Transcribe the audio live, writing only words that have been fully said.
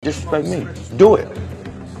Disrespect me. Do it.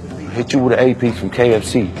 Hit you with an AP from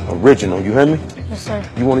KFC. Original, you hear me? Yes, sir.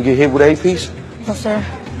 You want to get hit with an APs? Yes, sir.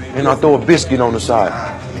 And I'll throw a biscuit on the side.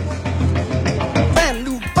 Brand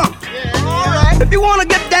new funk. If you want to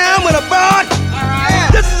get down with a broad,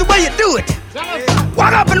 this is the way you do it.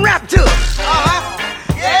 Walk up and rap to it.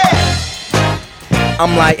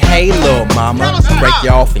 I'm like, hey, little mama, break you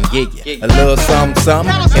off and get you a little something,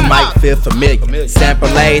 something. It might feel familiar. Sample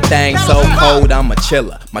everything so cold, I'm a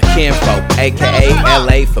chiller. My kinfolk, aka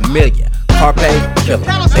LA familiar. Carpe killer.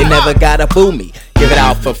 They never gotta boo me. Give it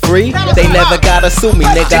out for free. They never gotta sue me,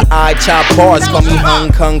 nigga. I chop bars, call me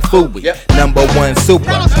Hong Kong Fooey. #1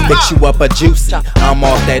 super, fix you up a juicy. I'm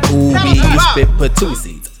off that ooey, you spit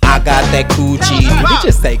patoozies. I got that coochie. Did you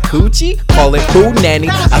just say coochie? Call it poo nanny.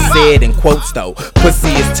 I said in quotes though. Pussy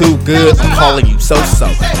is too good. I'm calling you so-so.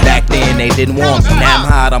 Back then they didn't want me. Now I'm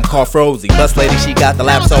hot. I'm called Frozy. Bus lady, she got the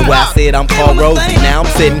lap so well. I said I'm called Rosie. Now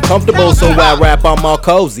I'm sitting comfortable, so I rap. I'm all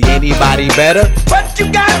cozy. Anybody better? What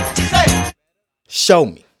you got to say? Show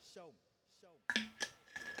me.